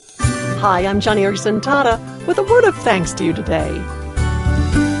Hi, I'm Johnny Erickson Tata with a word of thanks to you today.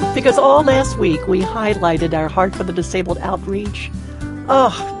 Because all last week we highlighted our Heart for the Disabled outreach.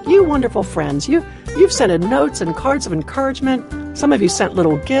 Oh, you wonderful friends. You've sent in notes and cards of encouragement. Some of you sent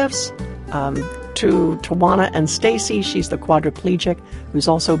little gifts to Tawana and Stacy. She's the quadriplegic who's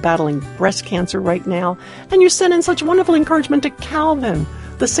also battling breast cancer right now. And you sent in such wonderful encouragement to Calvin,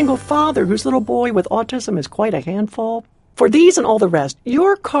 the single father whose little boy with autism is quite a handful. For these and all the rest,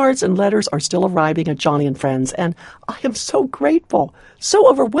 your cards and letters are still arriving at Johnny and Friends, and I am so grateful, so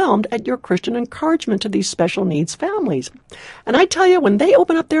overwhelmed at your Christian encouragement to these special needs families. And I tell you, when they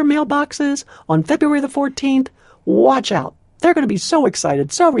open up their mailboxes on February the 14th, watch out. They're going to be so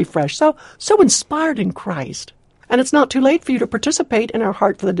excited, so refreshed, so inspired in Christ. And it's not too late for you to participate in our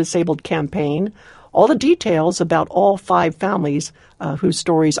Heart for the Disabled campaign. All the details about all 5 families whose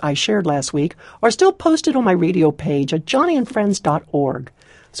stories I shared last week are still posted on my radio page at johnnyandfriends.org.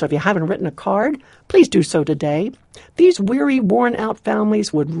 So if you haven't written a card, please do so today. These weary, worn-out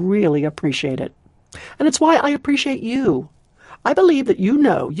families would really appreciate it. And it's why I appreciate you. I believe that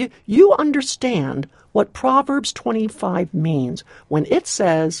you understand what Proverbs 25 means when it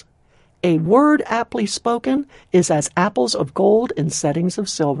says, "A word aptly spoken is as apples of gold in settings of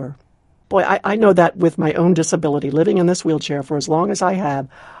silver." Boy, I know that with my own disability, living in this wheelchair for as long as I have.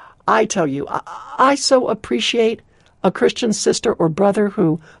 I tell you, I so appreciate a Christian sister or brother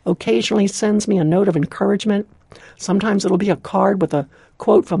who occasionally sends me a note of encouragement. Sometimes it'll be a card with a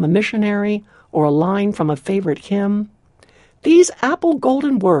quote from a missionary or a line from a favorite hymn. These apple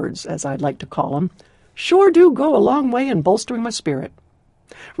golden words, as I'd like to call them, sure do go a long way in bolstering my spirit.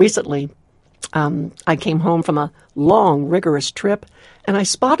 Recently, I came home from a long, rigorous trip, and I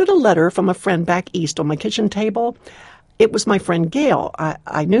spotted a letter from a friend back east on my kitchen table. It was my friend Gail.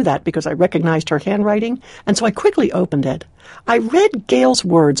 I knew that because I recognized her handwriting, and so I quickly opened it. I read Gail's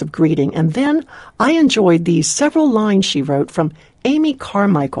words of greeting, and then I enjoyed these several lines she wrote from Amy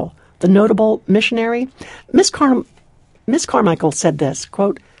Carmichael, the notable missionary. Miss Carmichael said this,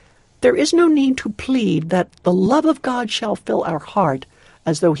 quote, "There is no need to plead that the love of God shall fill our heart,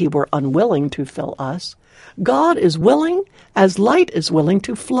 as though he were unwilling to fill us. God is willing as light is willing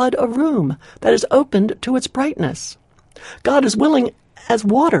to flood a room that is opened to its brightness. God is willing as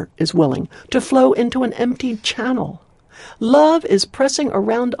water is willing to flow into an empty channel. Love is pressing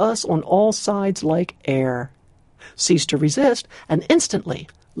around us on all sides like air. Cease to resist, and instantly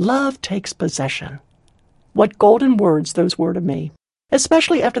love takes possession." What golden words those were to me,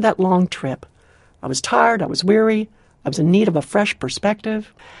 especially after that long trip. I was tired, I was weary, I was in need of a fresh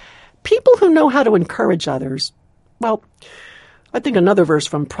perspective. People who know how to encourage others, well, I think another verse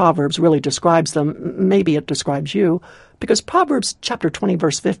from Proverbs really describes them. Maybe it describes you, because Proverbs chapter 20,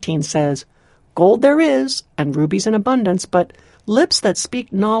 verse 15 says, "Gold there is, and rubies in abundance, but lips that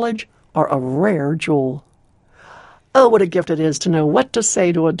speak knowledge are a rare jewel." Oh, what a gift it is to know what to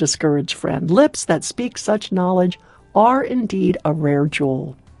say to a discouraged friend. Lips that speak such knowledge are indeed a rare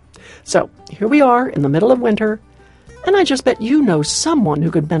jewel. So here we are in the middle of winter, and I just bet you know someone who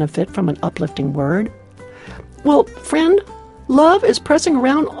could benefit from an uplifting word. Well, friend, love is pressing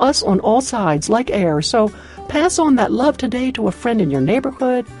around us on all sides like air, so pass on that love today to a friend in your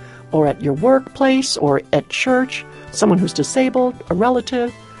neighborhood, or at your workplace, or at church, someone who's disabled, a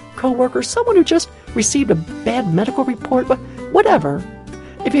relative, co-worker, someone who just received a bad medical report, whatever.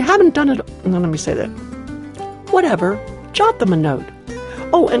 If you haven't done it, whatever, jot them a note.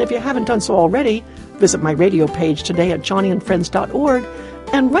 Oh, and if you haven't done so already, visit my radio page today at johnnyandfriends.org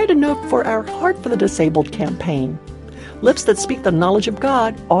and write a note for our Heart for the Disabled campaign. Lips that speak the knowledge of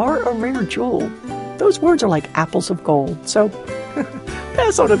God are a rare jewel. Those words are like apples of gold. So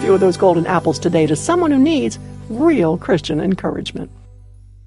pass on a few of those golden apples today to someone who needs real Christian encouragement.